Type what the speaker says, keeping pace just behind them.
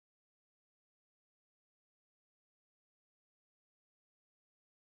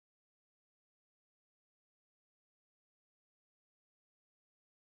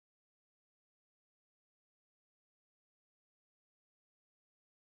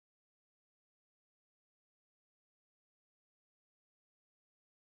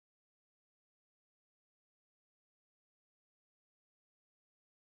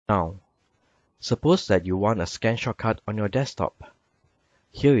Now, suppose that you want a scan shortcut on your desktop.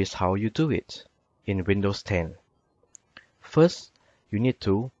 Here is how you do it in Windows 10. First, you need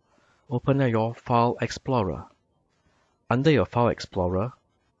to open your File Explorer. Under your File Explorer,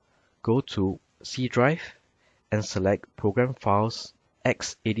 go to C Drive and select Program Files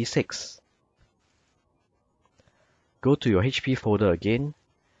x86. Go to your HP folder again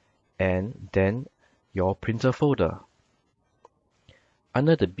and then your printer folder.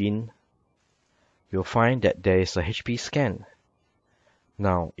 Under the bin, you'll find that there is a HP scan.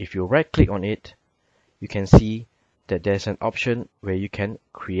 Now, if you right-click on it, you can see that there's an option where you can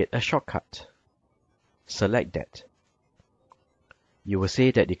create a shortcut. Select that. You will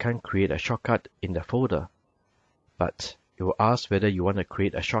say that you can't create a shortcut in the folder, but it will ask whether you want to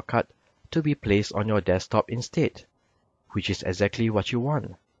create a shortcut to be placed on your desktop instead, which is exactly what you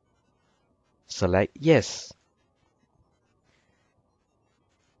want. Select Yes.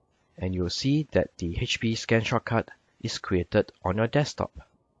 And you'll see that the HP scan shortcut is created on your desktop.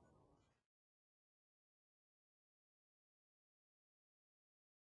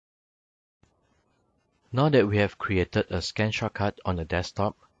 Now that we have created a scan shortcut on the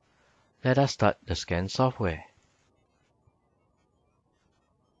desktop, let us start the scan software.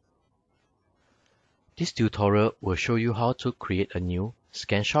 This tutorial will show you how to create a new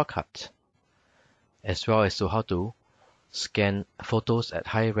scan shortcut, as well as to how to scan photos at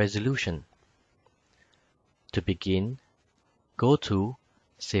high resolution. To begin, go to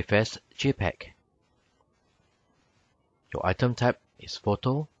Save as JPEG. Your item type is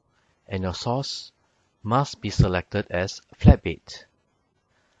photo and your source must be selected as flatbed.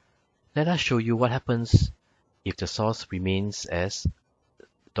 Let us show you what happens if the source remains as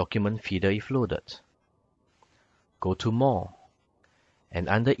document feeder if loaded. Go to More, and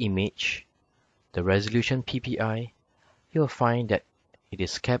under Image, the resolution PPI, you will find that it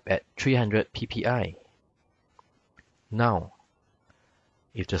is capped at 300 PPI. Now,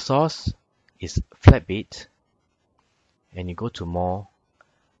 if the source is flatbed, and you go to More,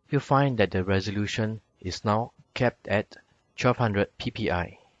 you'll find that the resolution is now capped at 1200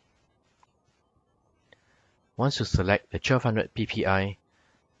 PPI. Once you select the 1200 PPI,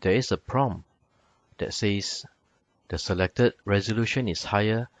 there is a prompt that says the selected resolution is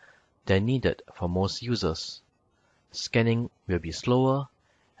higher than needed for most users. Scanning will be slower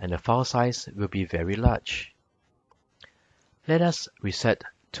and the file size will be very large. Let us reset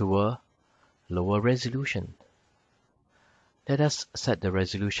to a lower resolution. Let us set the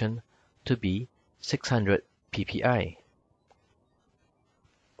resolution to be 600 PPI.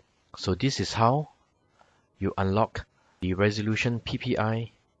 So this is how you unlock the resolution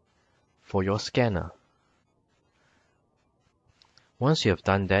PPI for your scanner. Once you have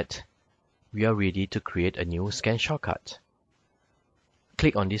done that, we are ready to create a new scan shortcut.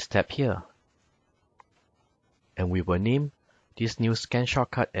 Click on this tab here, and we will name this new scan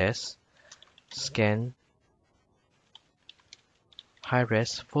shortcut as Scan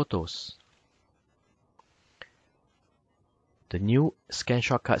High-Res Photos. The new scan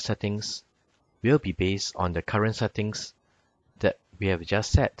shortcut settings will be based on the current settings that we have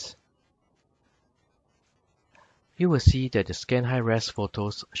just set. You will see that the Scan High-Res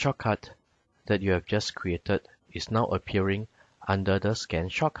Photos shortcut that you have just created is now appearing under the Scan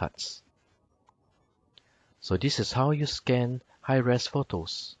Shortcuts. So this is how you scan high-res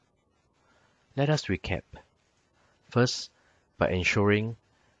photos. Let us recap. First, by ensuring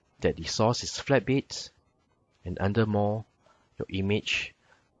that the source is flatbed, and under More, your image,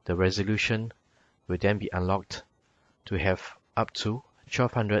 the resolution will then be unlocked to have up to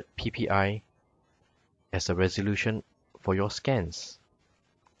 1200 PPI as a resolution for your scans.